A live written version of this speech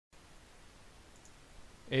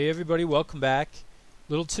Hey everybody, welcome back.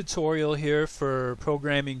 Little tutorial here for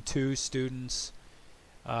Programming 2 students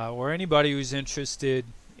or anybody who's interested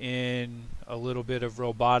in a little bit of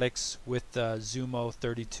robotics with the Zumo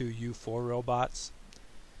 32U4 robots.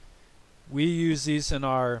 We use these in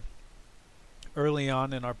our early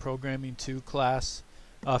on in our Programming 2 class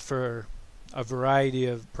for a variety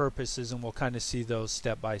of purposes, and we'll kind of see those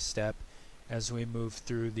step by step as we move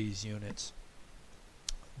through these units.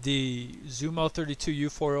 The Zumo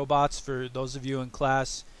 32U4 robots, for those of you in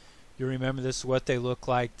class, you remember this is what they look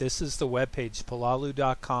like. This is the webpage,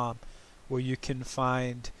 polalu.com, where you can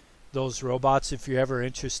find those robots if you're ever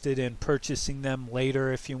interested in purchasing them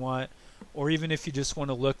later if you want, or even if you just want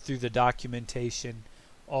to look through the documentation.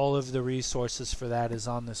 All of the resources for that is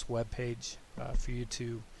on this webpage for you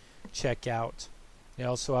to check out. They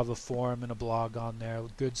also have a forum and a blog on there,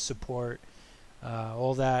 good support,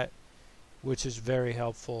 all that, which is very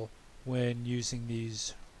helpful when using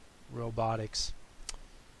these robotics.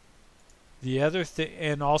 The other thing,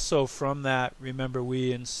 and also from that, remember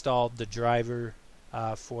we installed the driver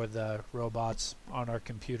for the robots on our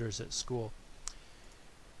computers at school.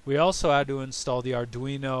 We also had to install the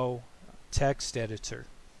Arduino text editor.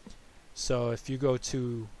 So if you go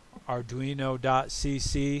to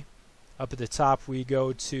arduino.cc, up at the top we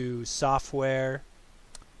go to software,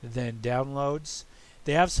 then downloads.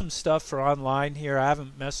 They have some stuff for online here. I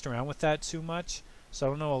haven't messed around with that too much, so I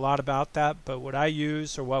don't know a lot about that, but what I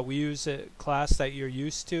use, or what we use at class that you're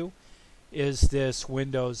used to, is this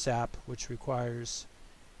Windows app, which requires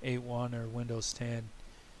 8.1 or Windows 10.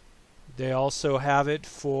 They also have it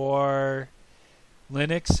for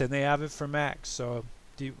Linux and they have it for Mac, so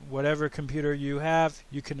whatever computer you have,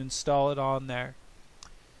 you can install it on there.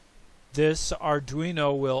 This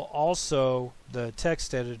Arduino will also, the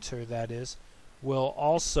text editor that is, will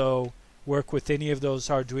also work with any of those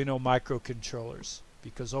Arduino microcontrollers,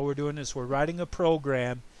 because all we're doing is we're writing a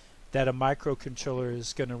program that a microcontroller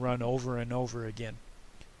is going to run over and over again,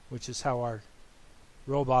 which is how our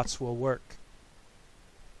robots will work.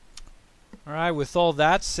 Alright, with all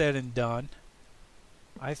that said and done,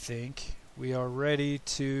 I think we are ready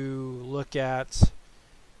to look at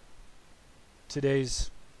today's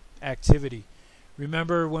activity.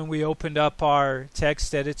 Remember when we opened up our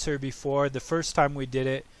text editor before, the first time we did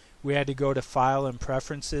it, we had to go to File and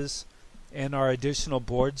Preferences, and our additional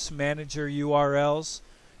boards manager URLs,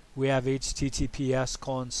 we have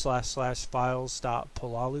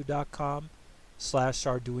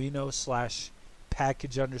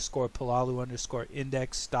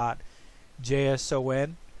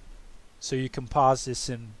So you can pause this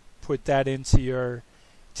and put that into your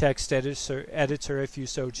text editor if you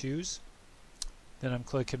so choose. Then I'm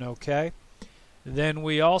clicking OK. Then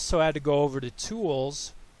we also had to go over to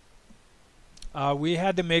Tools. We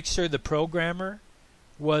had to make sure the programmer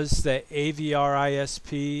was the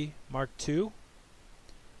AVRISP Mark II.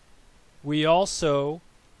 We also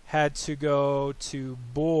had to go to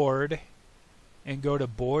Board and go to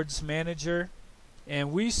Boards Manager,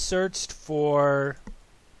 and we searched for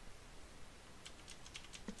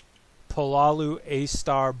Polalu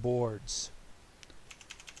A-Star boards.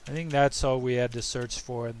 I think that's all we had to search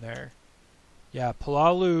for in there. Yeah,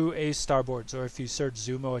 Polalu A-Star boards, or if you search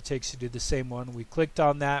Zumo, it takes you to the same one. We clicked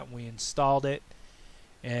on that and we installed it,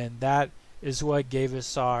 and that is what gave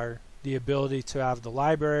us the ability to have the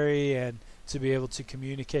library and to be able to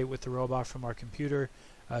communicate with the robot from our computer,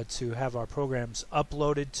 to have our programs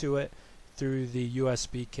uploaded to it through the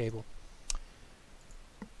USB cable.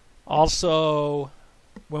 Also,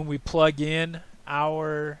 when we plug in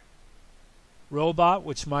our robot,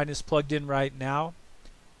 which mine is plugged in right now,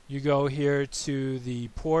 you go here to the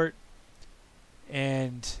port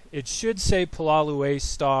and it should say Polalu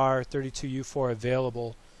A-Star 32U4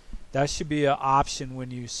 available. That should be an option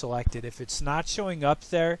when you select it. If it's not showing up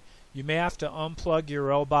there, you may have to unplug your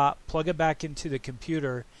robot, plug it back into the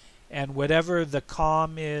computer, and whatever the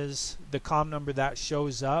COM is, the COM number that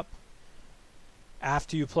shows up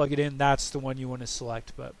after you plug it in, that's the one you want to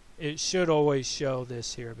select. But it should always show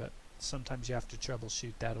this here, but sometimes you have to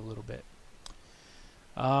troubleshoot that a little bit.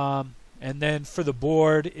 And then for the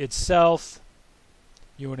board itself,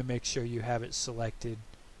 you want to make sure you have it selected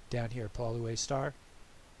down here, Polalu A-Star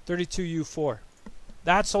 32U4.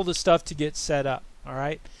 That's all the stuff to get set up.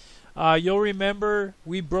 Alright, you'll remember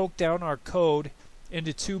we broke down our code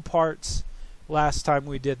into two parts last time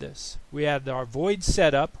we did this. We had our void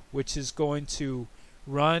setup, which is going to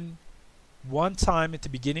run one time at the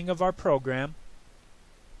beginning of our program,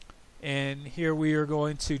 and here we are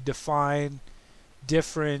going to define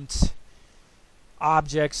different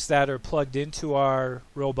objects that are plugged into our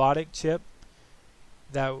robotic chip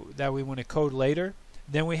that we want to code later.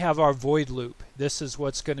 Then we have our void loop. This is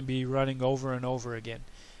what's going to be running over and over again.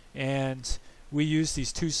 And we use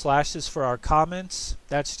these 2 slashes for our comments.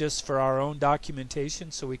 That's just for our own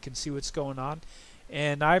documentation so we can see what's going on.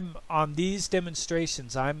 And I'm on these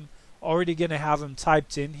demonstrations, I'm already going to have them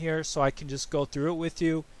typed in here so I can just go through it with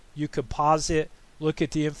you. You could pause it, look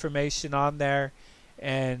at the information on there,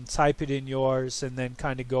 and type it in yours, and then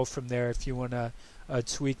kind of go from there if you want to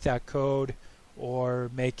tweak that code or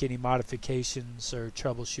make any modifications or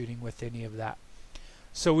troubleshooting with any of that.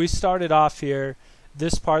 So we started off here,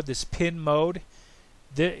 this part, this pin mode.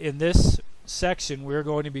 In this section, we're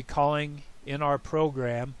going to be calling in our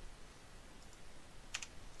program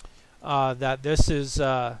that this is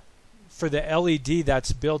for the LED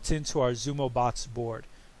that's built into our Zumo bots board.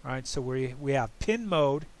 All right, so we have pin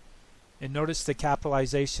mode, and notice the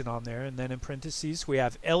capitalization on there, and then in parentheses we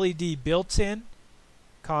have LED built in,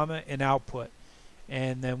 comma, and output.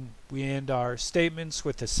 And then we end our statements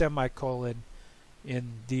with a semicolon in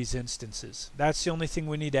these instances. That's the only thing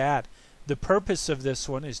we need to add. The purpose of this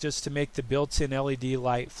one is just to make the built-in LED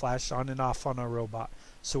light flash on and off on our robot.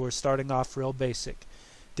 So we're starting off real basic.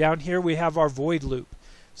 Down here we have our void loop.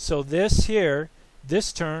 So this here,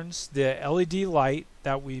 this turns the LED light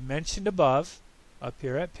that we mentioned above, up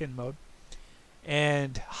here at pin mode,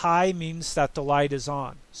 and high means that the light is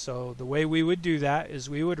on. So the way we would do that is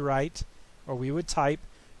we would write, or we would type,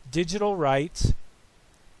 digital write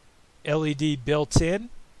LED built in,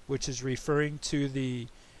 which is referring to the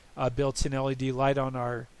built-in LED light on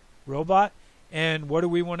our robot. And what do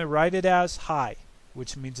we want to write it as? High,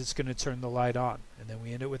 which means it's going to turn the light on. And then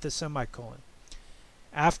we end it with a semicolon.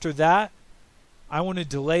 After that, I want to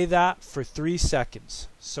delay that for 3 seconds.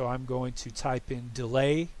 So I'm going to type in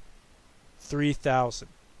delay 3000.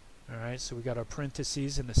 Alright, so we got our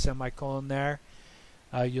parentheses and the semicolon there.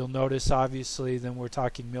 You'll notice obviously then we're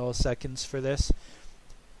talking milliseconds for this.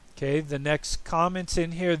 Okay, the next comment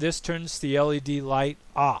in here, this turns the LED light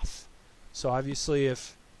off. So obviously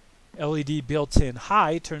if LED built-in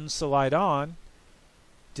high turns the light on,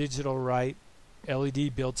 digital write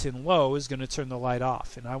LED built-in low is going to turn the light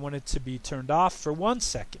off. And I want it to be turned off for 1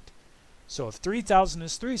 second. So if 3000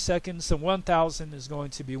 is 3 seconds, then 1000 is going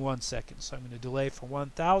to be 1 second. So I'm going to delay for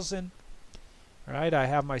 1000. Alright, I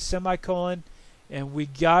have my semicolon. And we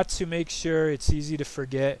got to make sure, it's easy to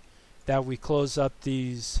forget, that we close up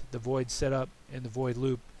the void setup and the void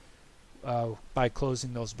loop by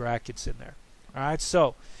closing those brackets in there. Alright,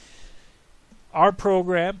 so our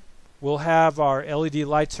program will have our LED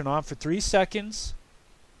light turn on for 3 seconds,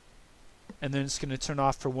 and then it's going to turn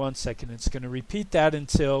off for 1 second. It's going to repeat that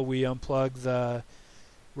until we unplug the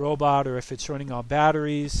robot, or if it's running on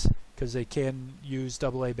batteries, because they can use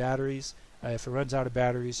AA batteries, if it runs out of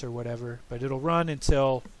batteries or whatever. But it'll run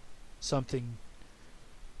until something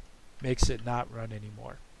makes it not run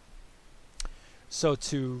anymore. So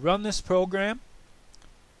to run this program,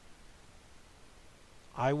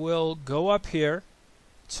 I will go up here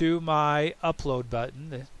to my upload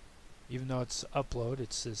button. Even though it's upload,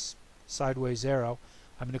 it's this sideways arrow.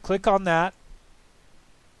 I'm going to click on that,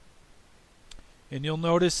 and you'll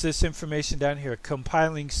notice this information down here,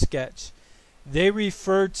 compiling sketch. They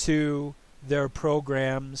refer to their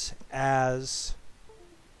programs as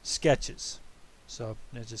sketches. So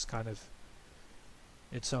it's just kind of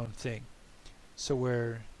its own thing. So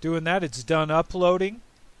we're doing that. It's done uploading.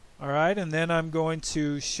 Alright, and then I'm going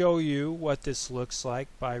to show you what this looks like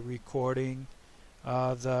by recording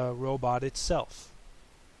the robot itself.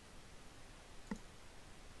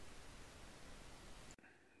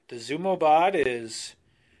 The Zumo bot is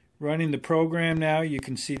running the program now. You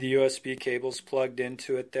can see the USB cables plugged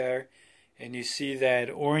into it there. And you see that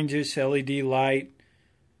orangish LED light.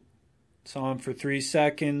 It's on for 3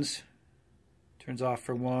 seconds. Turns off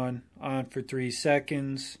for 1. On for 3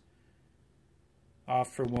 seconds.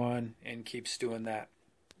 Off for 1, and keeps doing that.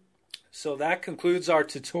 So that concludes our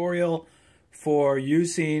tutorial for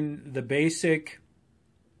using the basic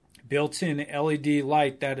built-in LED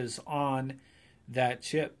light that is on that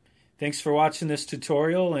chip. Thanks for watching this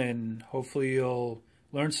tutorial, and hopefully you'll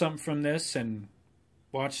learn something from this and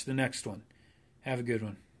watch the next one. Have a good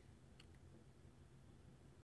one.